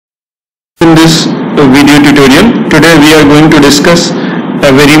in this video tutorial. Today we are going to discuss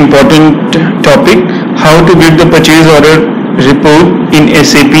a very important topic, how to get the purchase order report in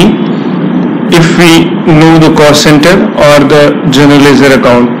SAP if we know the cost center or the general ledger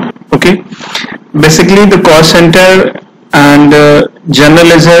account. Okay, basically the cost center and general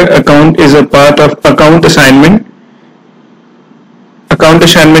ledger account is a part of account assignment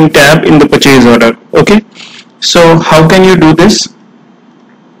tab in the purchase order. Okay, so how can you do this?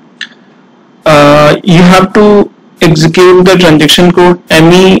 You have to execute the transaction code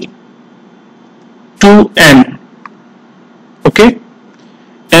ME2N. Okay,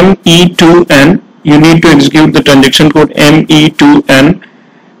 ME2N. You need to execute the transaction code ME2N,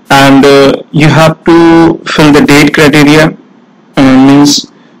 and you have to fill the date criteria, means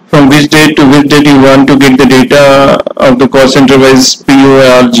from which date to which date you want to get the data of the cost center wise PO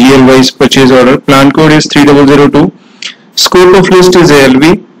or GL wise purchase order. Plant code is 3002. Scope of list is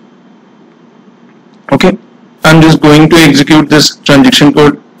ALV. Okay, I'm just going to execute this transaction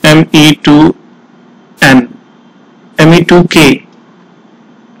code ME2N, ME2K.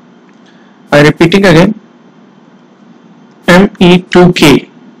 I repeating again, ME2K.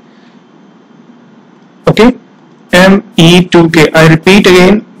 Okay, ME2K. I repeat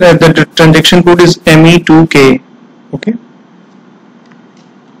again that the transaction code is ME2K. Okay.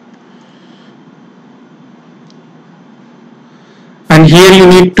 And here you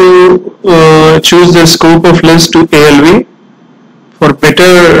need to choose the scope of list to ALV for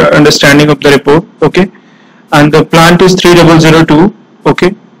better understanding of the report. Okay, and the plant is 3002.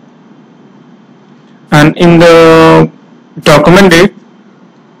 Okay, and in the document date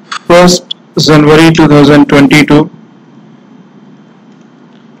 1st January 2022,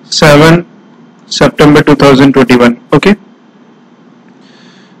 7 September 2021. Okay,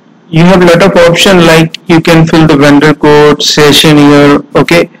 you have a lot of options, like you can fill the vendor code, session year,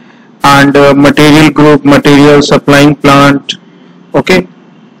 okay, and material group, material supplying plant, okay,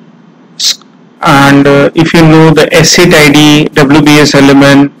 and if you know the asset ID, WBS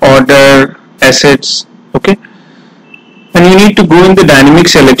element, order, assets, okay, and you need to go in the dynamic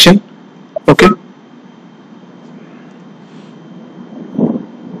selection. Okay,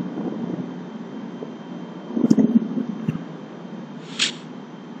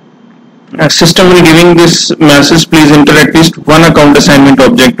 a system will giving this message, please enter at least one account assignment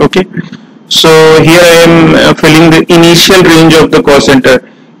object. Okay, so here I am filling the initial range of the cost center.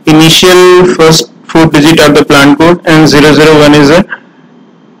 Initial first 4 digit are the plant code, and 001 is a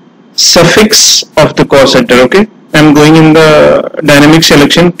suffix of the cost center. Okay, I'm going in the dynamic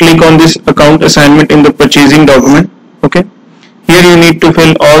selection, click on this account assignment in the purchasing document. Okay, here you need to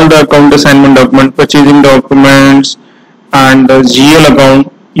fill all the account assignment document, purchasing documents, and the GL account.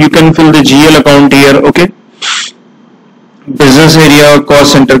 You can fill the GL account here. Okay, business area,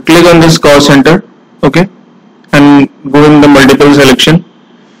 cost center, click on this cost center. Okay, and go in the multiple selection,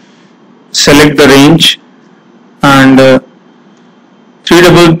 select the range, and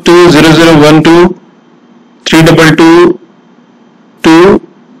 3220012 322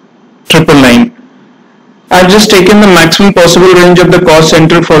 999. I've just taken the maximum possible range of the cost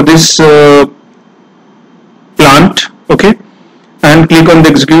center for this plant. Okay, and click on the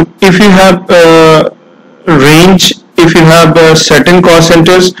execute. If you have range, if you have certain cost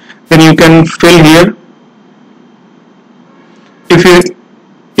centers, then you can fill here. If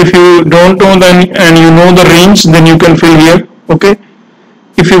you don't know then and you know the range, then you can fill here. Okay,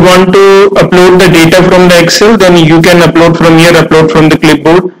 if you want to upload the data from the Excel, then you can upload from here, upload from the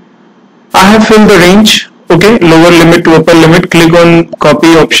clipboard. I have filled the range. Okay, lower limit to upper limit. Click on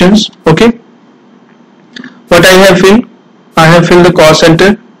copy options. Okay, what I have filled the cost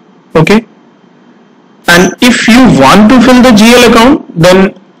center. Okay, and if you want to fill the GL account,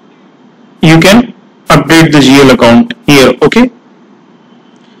 then you can update the GL account here. Okay,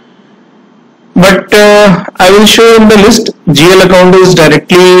 but I will show in the list. GL account is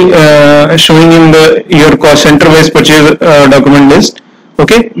directly showing in your cost center wise purchase document list.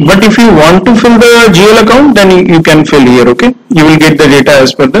 Okay, but if you want to fill the GL account, then you can fill here. Okay, you will get the data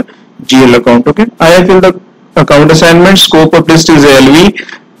as per the GL account. Okay, I have filled the account assignment, scope of list is ALV,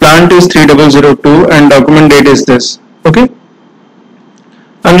 plant is 3002, and document date is this. Okay,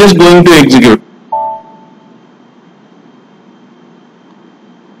 I'm just going to execute.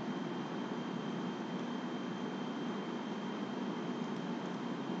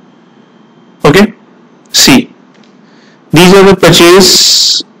 Okay, see, these are the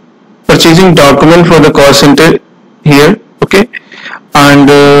purchasing document for the cost center here. Okay, and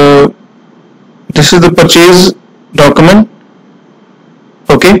this is the purchase document.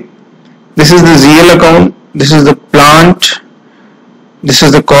 Okay, this is the ZL account, this is the plant, this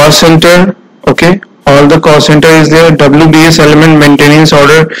is the cost center, Okay, all the cost center is there. WBS element maintenance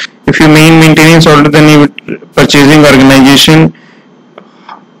order. If you mean maintenance order, then you purchasing organization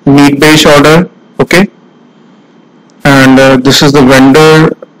need base order. Okay, and this is the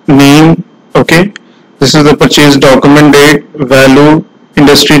vendor name. Okay, this is the purchase document date, value,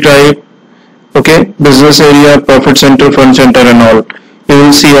 industry type. Okay, business area, profit center, fund center, and all. You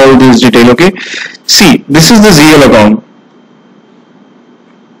will see all these detail. Okay, see, this is the ZL account.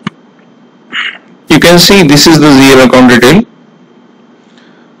 You can see this is the ZL account detail,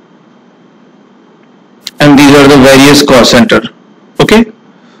 and these are the various cost center. Okay,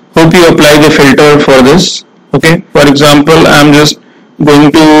 hope you apply the filter for this. Okay, for example, I'm just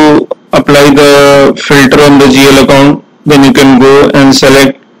going to apply the filter on the GL account. Then you can go and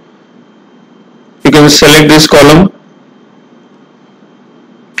select. You can select this column.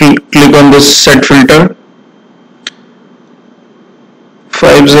 Click on this set filter.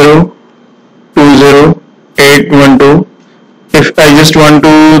 5020812. If I just want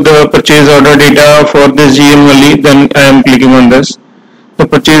to the purchase order data for this GL only, then I am clicking on this. The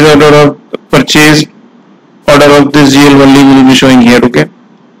purchase order of this GL only will be showing here. Okay,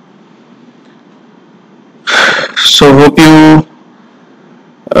 so hope you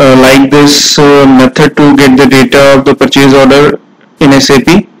like this method to get the data of the purchase order in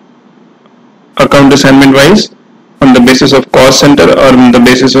SAP account assignment wise on the basis of cost center or on the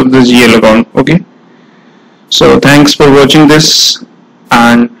basis of the GL account. Okay, so thanks for watching this,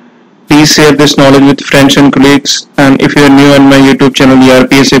 and please share this knowledge with friends and colleagues. And if you are new on my YouTube channel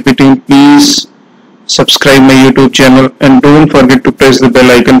ERP SAP team, please subscribe my YouTube channel and don't forget to press the bell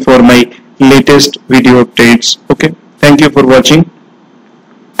icon for my latest video updates. Okay, thank you for watching.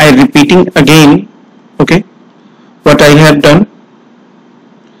 I repeating again. Okay, what I have done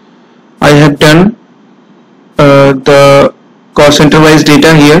the cost center wise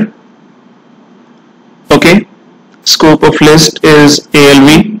data here. Okay, scope of list is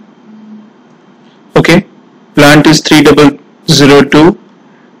ALV. Okay, plant is 3002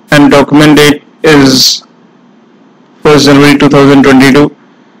 and document date is 1st January 2022,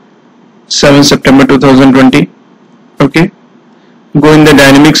 7 September 2020. Okay, go in the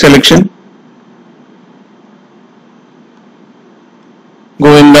dynamic selection,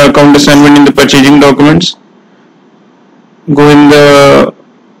 go in the account assignment in the purchasing documents, go in the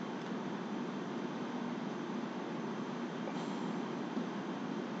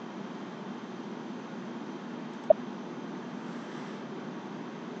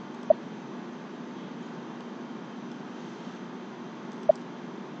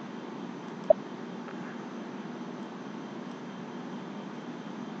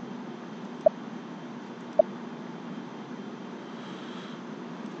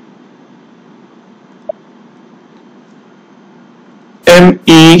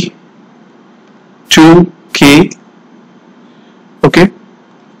ME2K. Okay,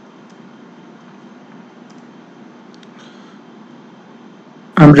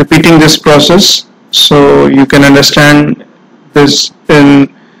 I'm repeating this process so you can understand this in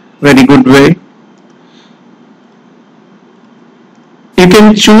very good way. You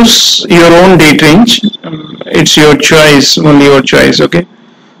can choose your own date range. It's your choice, only your choice. Okay,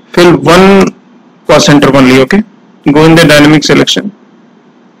 fill one cost center only. Okay, go in the dynamic selection,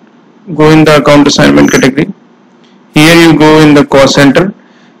 go in the account assignment category. Here you go in the cost center.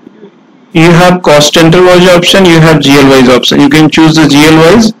 You have cost center wise option, you have GL wise option. You can choose the GL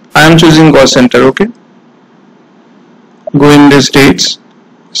wise. I am choosing cost center. Okay, go in this dates,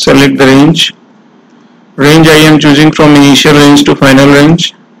 select the range. Range I am choosing from initial range to final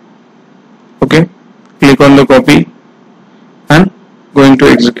range. Okay, click on the copy and going to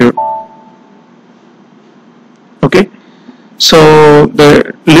execute. Okay, so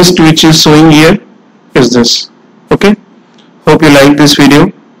the list which is showing here is this. Okay, hope you like this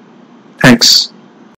video. Thanks.